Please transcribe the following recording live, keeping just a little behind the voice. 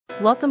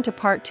Welcome to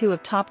part 2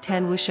 of top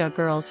 10 wuxia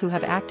girls who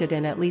have acted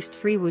in at least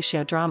 3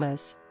 wuxia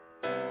dramas.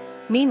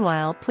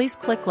 Meanwhile, please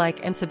click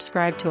like and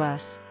subscribe to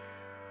us.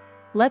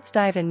 Let's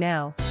dive in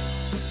now.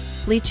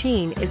 Li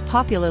Qin is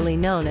popularly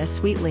known as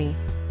Sweet Li.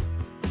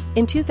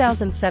 In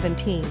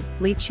 2017,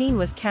 Li Qin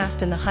was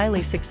cast in the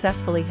highly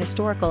successfully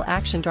historical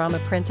action drama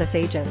Princess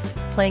Agents,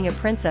 playing a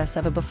princess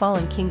of a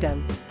befallen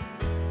kingdom.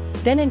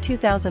 Then in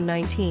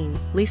 2019,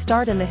 Li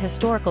starred in the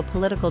historical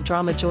political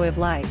drama Joy of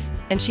Life,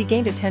 and she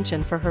gained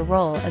attention for her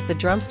role as the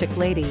drumstick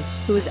lady,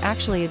 who is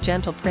actually a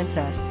gentle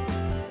princess.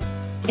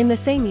 In the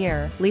same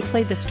year, Li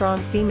played the strong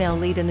female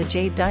lead in the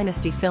Jade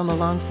Dynasty film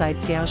alongside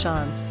Xiao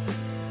Zhan.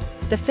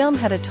 The film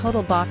had a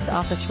total box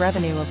office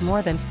revenue of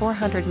more than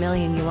 400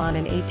 million yuan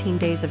in 18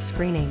 days of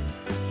screening.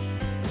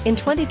 In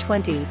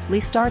 2020, Li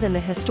starred in the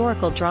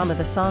historical drama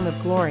The Song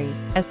of Glory,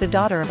 as the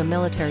daughter of a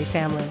military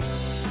family.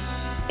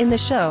 In the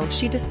show,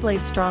 she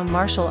displayed strong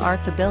martial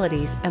arts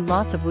abilities and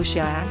lots of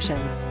wuxia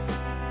actions.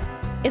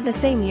 In the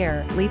same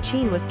year, Li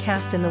Qin was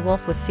cast in The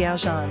Wolf with Xiao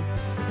Zhan.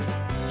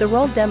 The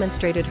role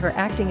demonstrated her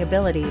acting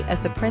ability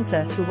as the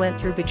princess who went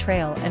through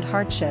betrayal and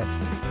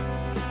hardships.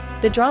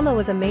 The drama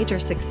was a major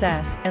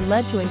success and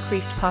led to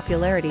increased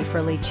popularity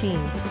for Li Qin.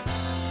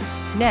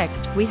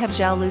 Next, we have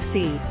Zhao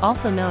Lusi,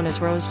 also known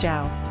as Rose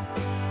Zhao.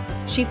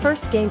 She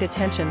first gained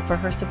attention for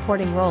her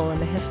supporting role in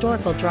the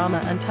historical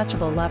drama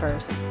Untouchable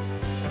Lovers.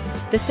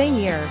 The same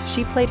year,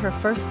 she played her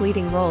first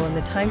leading role in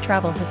the time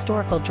travel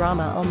historical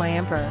drama Oh My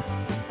Emperor.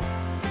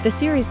 The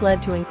series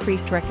led to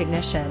increased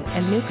recognition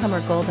and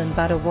newcomer Golden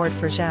Bud Award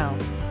for Zhao.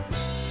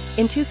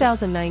 In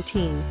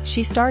 2019,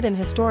 she starred in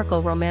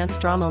historical romance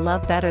drama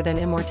Love Better Than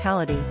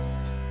Immortality.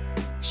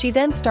 She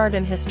then starred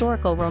in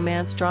historical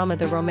romance drama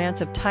The Romance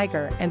of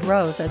Tiger and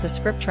Rose as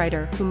a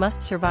scriptwriter who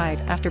must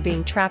survive after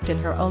being trapped in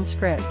her own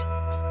script.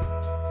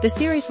 The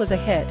series was a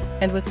hit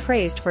and was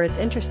praised for its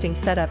interesting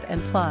setup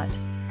and plot.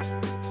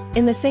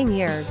 In the same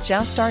year,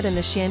 Zhao starred in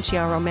the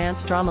Xianxia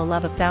romance drama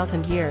Love of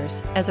Thousand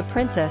Years, as a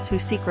princess who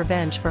seeks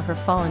revenge for her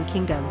fallen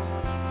kingdom.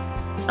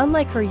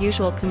 Unlike her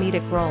usual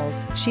comedic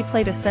roles, she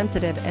played a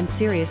sensitive and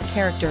serious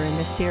character in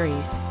this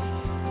series.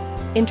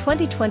 In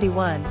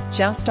 2021,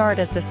 Zhao starred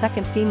as the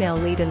second female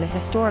lead in the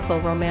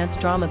historical romance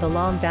drama The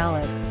Long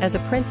Ballad, as a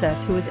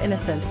princess who is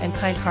innocent and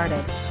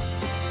kind-hearted.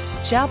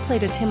 Zhao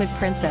played a timid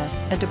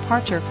princess, a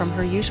departure from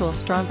her usual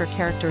stronger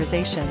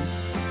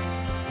characterizations.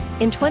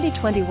 In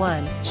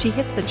 2021, she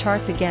hits the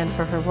charts again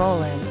for her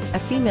role in A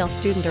Female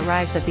Student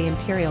Arrives at the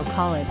Imperial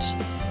College.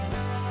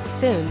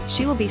 Soon,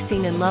 she will be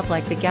seen in Love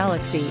Like the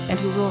Galaxy and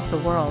Who Rules the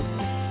World.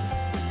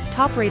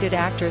 Top-rated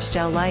actress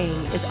Zhao Li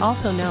Ying is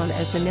also known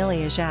as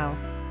Zanilia Zhao.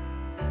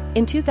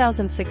 In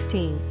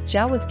 2016,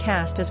 Zhao was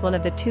cast as one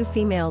of the 2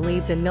 female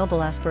leads in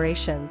Noble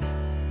Aspirations.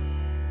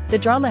 The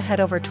drama had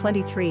over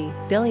 23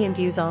 billion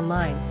views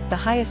online, the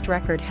highest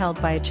record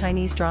held by a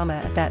Chinese drama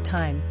at that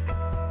time.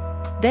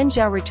 Then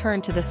Zhao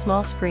returned to the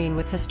small screen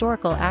with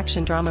historical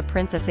action drama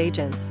Princess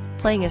Agents,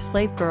 playing a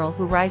slave girl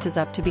who rises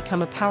up to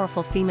become a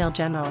powerful female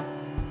general.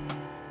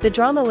 The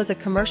drama was a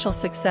commercial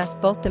success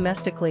both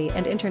domestically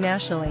and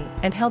internationally,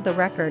 and held the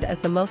record as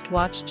the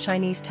most-watched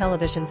Chinese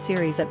television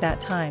series at that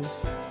time.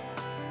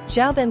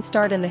 Zhao then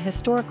starred in the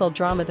historical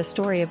drama The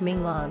Story of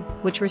Minglan,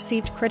 which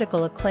received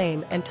critical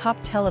acclaim and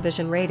topped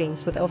television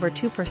ratings with over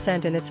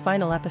 2% in its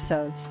final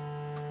episodes.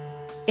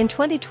 In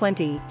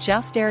 2020,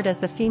 Zhao starred as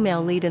the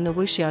female lead in the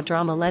wuxia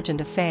drama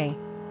Legend of Fei.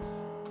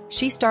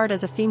 She starred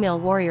as a female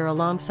warrior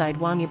alongside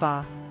Wang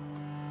Yuba.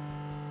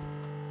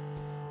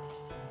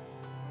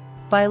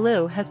 Bai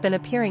Lu has been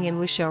appearing in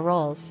wuxia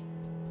roles.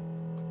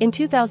 In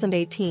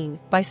 2018,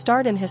 Bai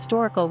starred in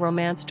historical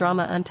romance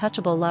drama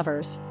Untouchable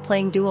Lovers,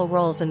 playing dual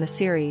roles in the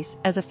series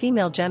as a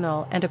female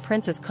general and a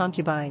prince's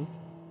concubine.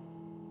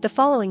 The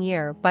following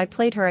year, Bai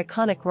played her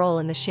iconic role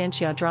in the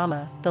Xianxia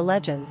drama, The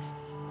Legends.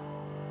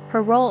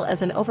 Her role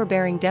as an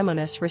overbearing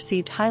demoness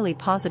received highly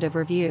positive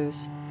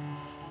reviews.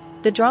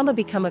 The drama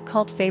became a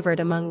cult favorite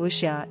among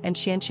wuxia and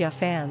Xianxia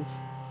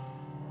fans.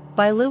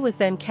 Bai Lu was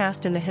then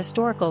cast in the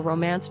historical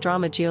romance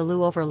drama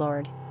Jiulu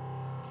Overlord.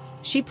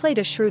 She played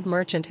a shrewd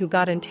merchant who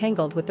got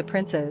entangled with the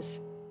princes.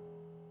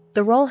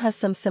 The role has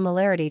some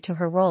similarity to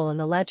her role in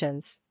The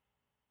Legends.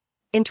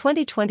 In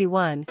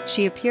 2021,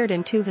 she appeared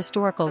in 2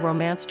 historical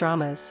romance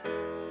dramas.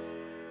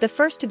 The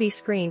first to be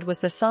screened was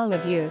The Song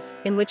of Youth,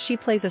 in which she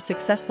plays a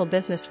successful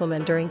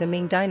businesswoman during the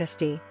Ming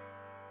Dynasty.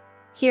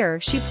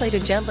 Here, she played a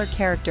gentler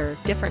character,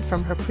 different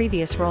from her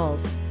previous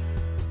roles.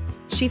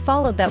 She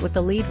followed that with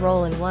the lead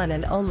role in One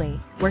and Only,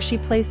 where she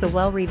plays the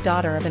well-read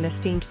daughter of an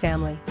esteemed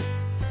family.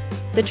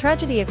 The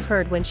tragedy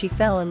occurred when she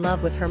fell in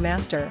love with her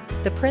master,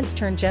 the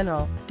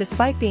prince-turned-general,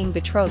 despite being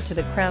betrothed to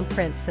the crown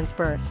prince since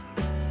birth.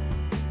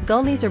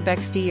 Gülnezer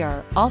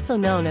Bextiyar, also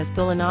known as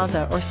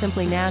Gülnezer or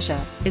simply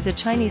Nazha, is a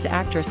Chinese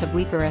actress of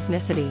Uyghur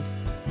ethnicity.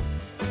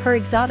 Her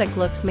exotic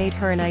looks made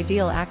her an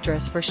ideal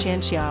actress for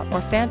Xianxia or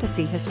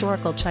fantasy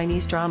historical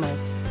Chinese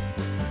dramas.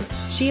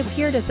 She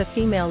appeared as the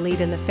female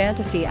lead in the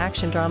fantasy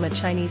action drama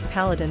Chinese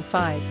Paladin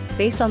 5,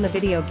 based on the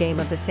video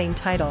game of the same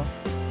title.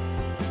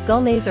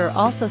 Gülnezer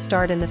also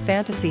starred in the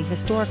fantasy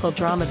historical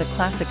drama The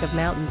Classic of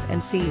Mountains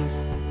and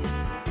Seas.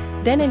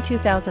 Then in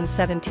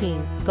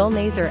 2017,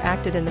 Gülnezer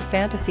acted in the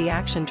fantasy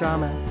action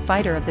drama,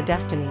 Fighter of the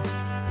Destiny.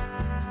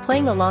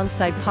 Playing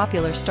alongside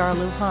popular star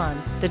Li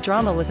Qin, the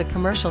drama was a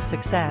commercial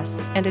success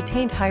and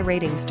attained high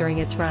ratings during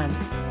its run.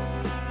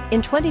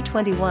 In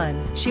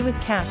 2021, she was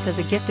cast as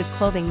a gifted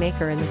clothing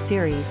maker in the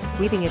series,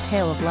 Weaving a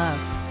Tale of Love.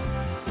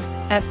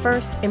 At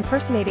first,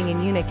 impersonating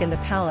a eunuch in the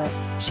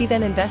palace, she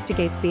then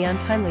investigates the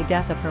untimely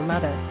death of her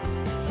mother.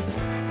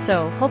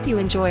 So, hope you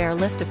enjoy our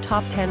list of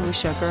top 10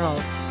 wuxia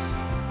girls.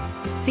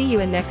 See you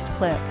in next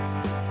clip.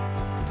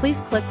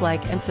 Please click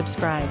like and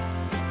subscribe.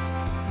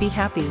 Be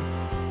happy.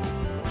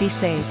 Be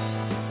safe.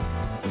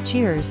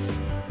 Cheers.